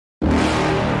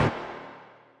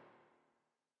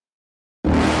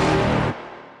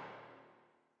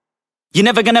You're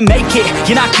never gonna make it,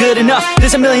 you're not good enough.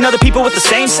 There's a million other people with the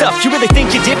same stuff. You really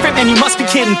think you're different? Man, you must be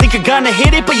kidding. Think you're gonna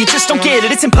hit it, but you just don't get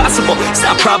it. It's impossible, it's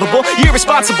not probable, you're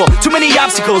irresponsible. Too many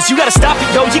obstacles, you gotta stop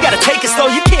it, yo. You gotta take it slow,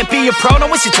 you can't be a pro.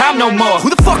 Don't waste your time no more. Who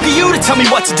the fuck are you to tell me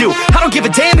what to do? I don't give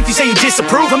a damn if you say you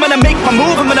disapprove. I'm gonna make my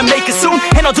move, I'm gonna make it soon.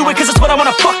 And I'll do it cause it's what I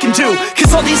wanna fucking do.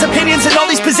 Cause all these opinions and all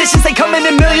these positions, they come in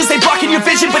millions, they blocking your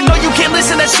vision. But no, you can't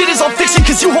listen, that shit is all fiction.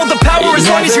 Cause you hold the power as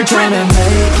long as you're dreaming.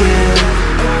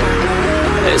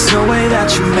 There's no way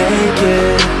that you make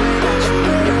it.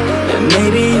 And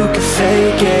maybe you can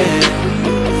fake it,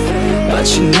 but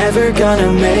you're never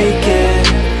gonna make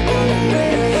it.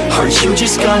 Are you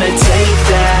just gonna take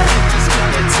that?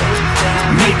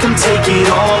 Make them take it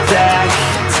all back.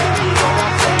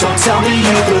 Don't tell me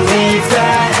you believe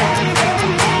that.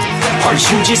 Are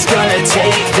you just gonna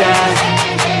take that?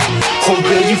 Or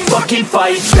will you fucking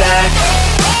fight back?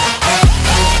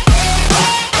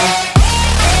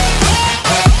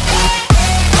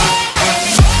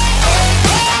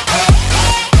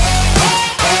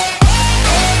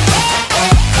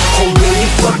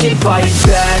 Fight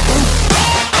back.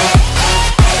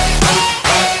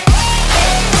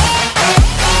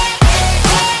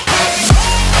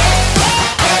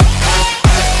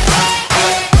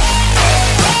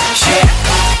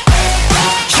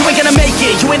 You ain't gonna make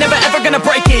it, you ain't never ever gonna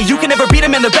break it. You can never beat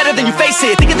them and they're better than you, face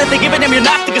it. Thinking that they give a damn, you're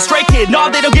not thinking straight, kid. No,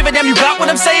 they don't give a damn, you got what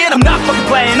I'm saying? I'm not fucking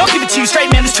playing, I'll give it to you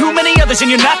straight, man. There's too many others and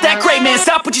you're not that great, man.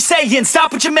 Stop what you're saying, stop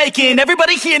what you're making.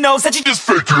 Everybody here knows that you just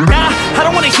faking. Nah, I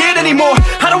don't wanna hear it anymore,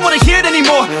 I don't wanna hear it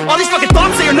anymore. All these fucking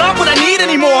thoughts, they are not what I need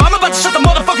anymore. I'm about to shut the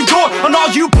motherfucking door on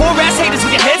all you poor ass haters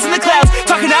with your heads in the clouds,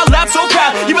 talking out loud so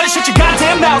proud. You better shut your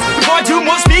goddamn mouth before I do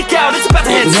more, speak out. It's about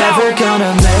to head south. Never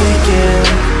gonna make it.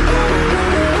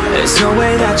 There's no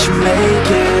way that you make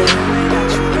it.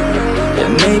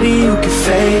 And maybe you can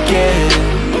fake it,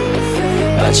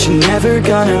 but you're never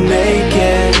gonna make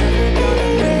it.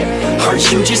 Are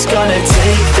you just gonna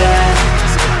take that?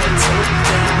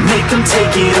 Make them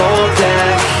take it all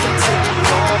back.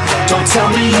 Don't tell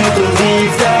me you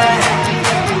believe that.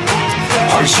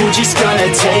 Are you just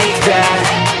gonna take that?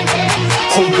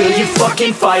 Or will you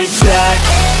fucking fight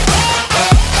back?